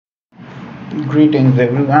Greetings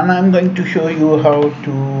everyone, I'm going to show you how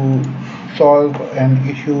to solve an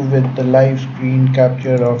issue with the live screen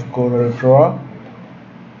capture of Corel Draw,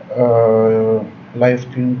 live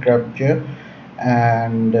screen capture,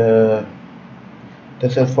 and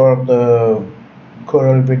this is for the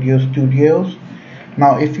Corel VideoStudios.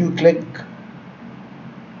 Now if you click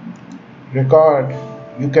record,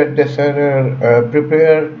 you get this error,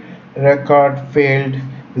 prepare record failed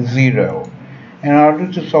 0. In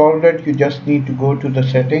order to solve it, you just need to go to the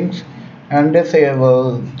settings and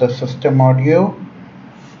disable the system audio,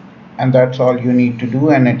 and that's all you need to do,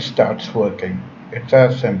 and it starts working. It's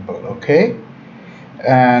as simple, okay?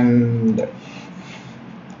 And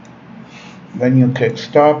when you click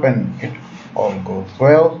stop, and it all goes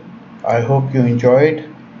well. I hope you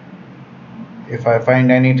enjoyed. If I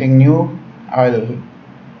find anything new, I'll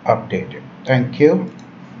update it. Thank you.